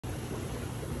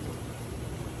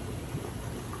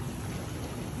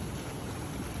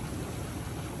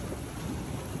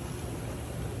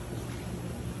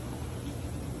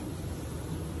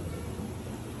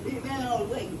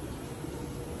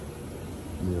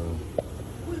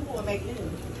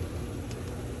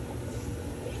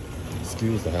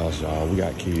Excuse the house, y'all. We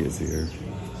got kids here.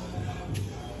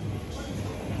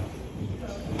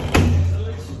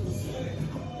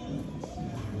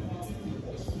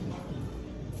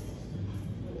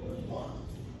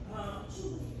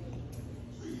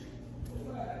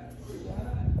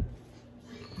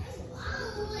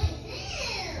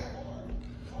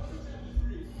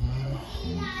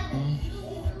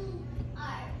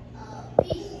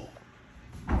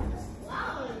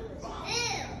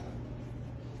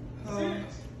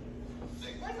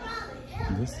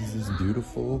 This is this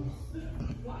beautiful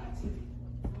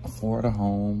Florida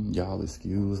home. Y'all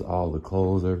excuse all the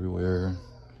clothes everywhere.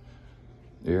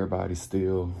 Everybody's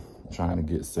still trying to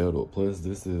get settled. Plus,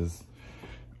 this is,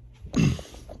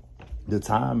 the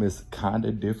time is kind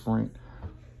of different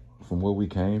from where we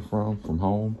came from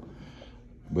home.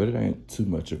 But it ain't too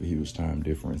much of a huge time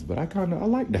difference. But I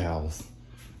like the house.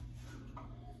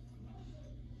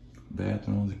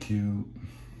 Bathrooms are cute,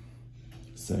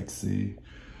 sexy.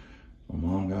 My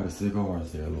mom got a cigar. I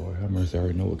said, Lord have mercy, I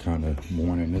already know what kind of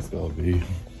morning this gonna be.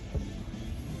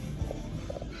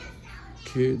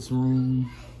 Kids room,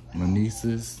 my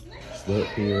nieces slept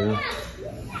here.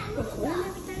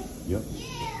 Yep.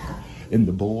 And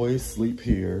the boys sleep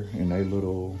here in their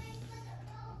little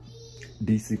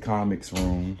DC Comics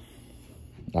room.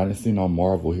 I didn't see no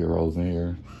Marvel heroes in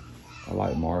here. I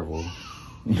like Marvel.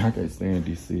 I can't stand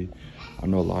DC. I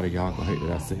know a lot of y'all gonna hate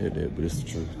that I said that, but it's the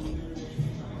truth.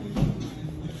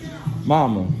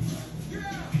 Mama.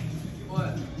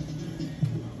 What?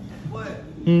 What?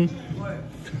 What?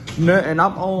 Nothing.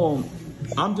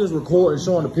 I'm just recording,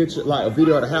 showing the picture, like a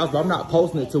video of the house, but I'm not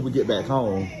posting it till we get back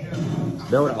home.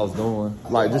 That's what I was doing.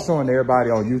 Like just showing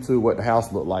everybody on YouTube what the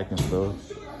house looked like and stuff.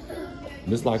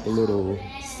 Just like a little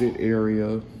sit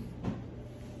area.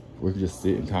 We can just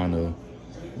sit and kind of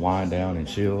wind down and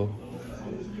chill.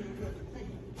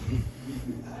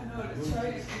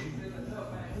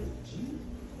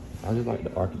 I just like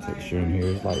the architecture in here.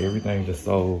 It's like everything just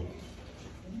so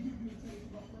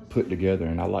put together,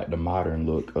 and I like the modern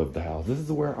look of the house. This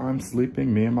is where I'm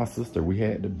sleeping. Me and my sister, we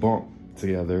had to bunk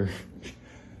together.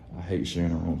 I hate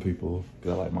sharing a room with people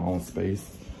because I like my own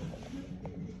space.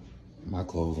 My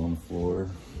clothes on the floor.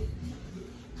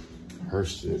 Her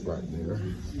shit right there.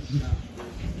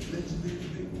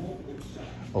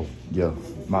 Oh yeah,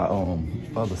 my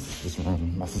other sister's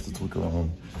room, my sister Tweaker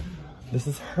room. This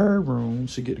is her room.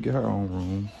 She get to get her own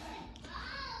room.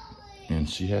 And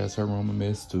she has her room a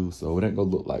mess too. So it ain't gonna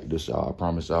look like this, y'all. I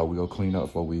promise y'all we gonna clean up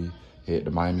before we head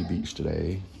to Miami Beach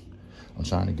today. I'm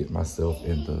trying to get myself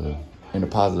in a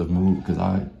positive mood because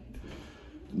I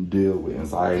deal with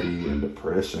anxiety and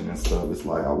depression and stuff. It's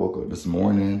like I woke up this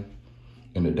morning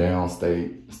in a down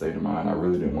state of mind. I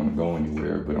really didn't want to go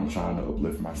anywhere, but I'm trying to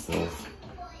uplift myself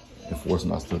and force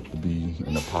myself to be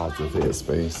in a positive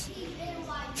headspace.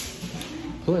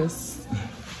 Plus,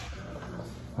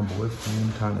 my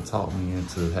boyfriend kind of talked me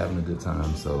into having a good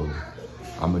time, so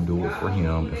I'm gonna do it for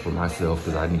him and for myself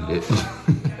because I need it.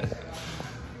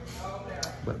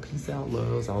 But peace out,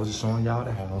 loves. I was just showing y'all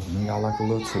the house, and y'all like a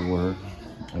little tour.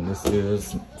 And this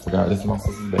is my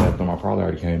sister's bathroom. I probably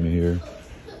already came in here.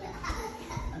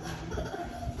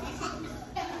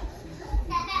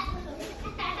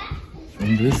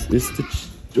 And this is the,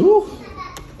 ooh.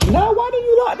 Now, why didn't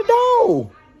you lock the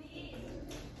door?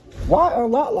 Why a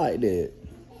lot like that?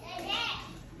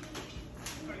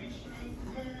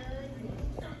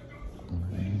 I'm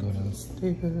gonna go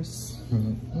downstairs.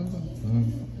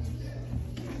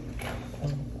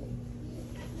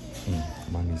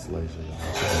 My niece laser,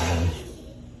 y'all.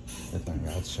 That thing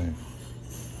got changed.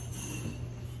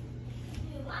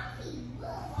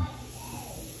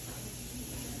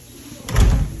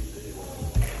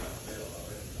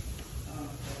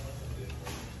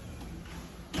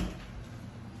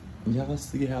 Y'all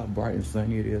see how bright and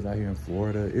sunny it is out here in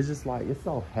Florida? It's just like, it's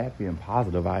so happy and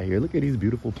positive out here. Look at these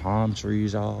beautiful palm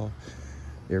trees, y'all.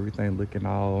 Everything looking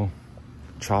all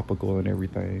tropical and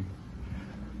everything.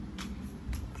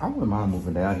 I wouldn't mind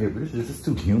moving down here, but it's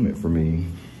too humid for me.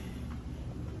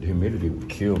 The humidity would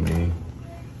kill me.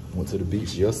 Went to the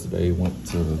beach yesterday, went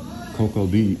to Cocoa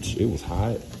Beach. It was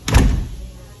hot.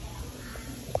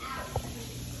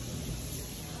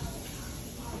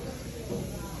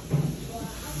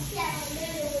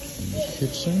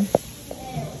 Kitchen.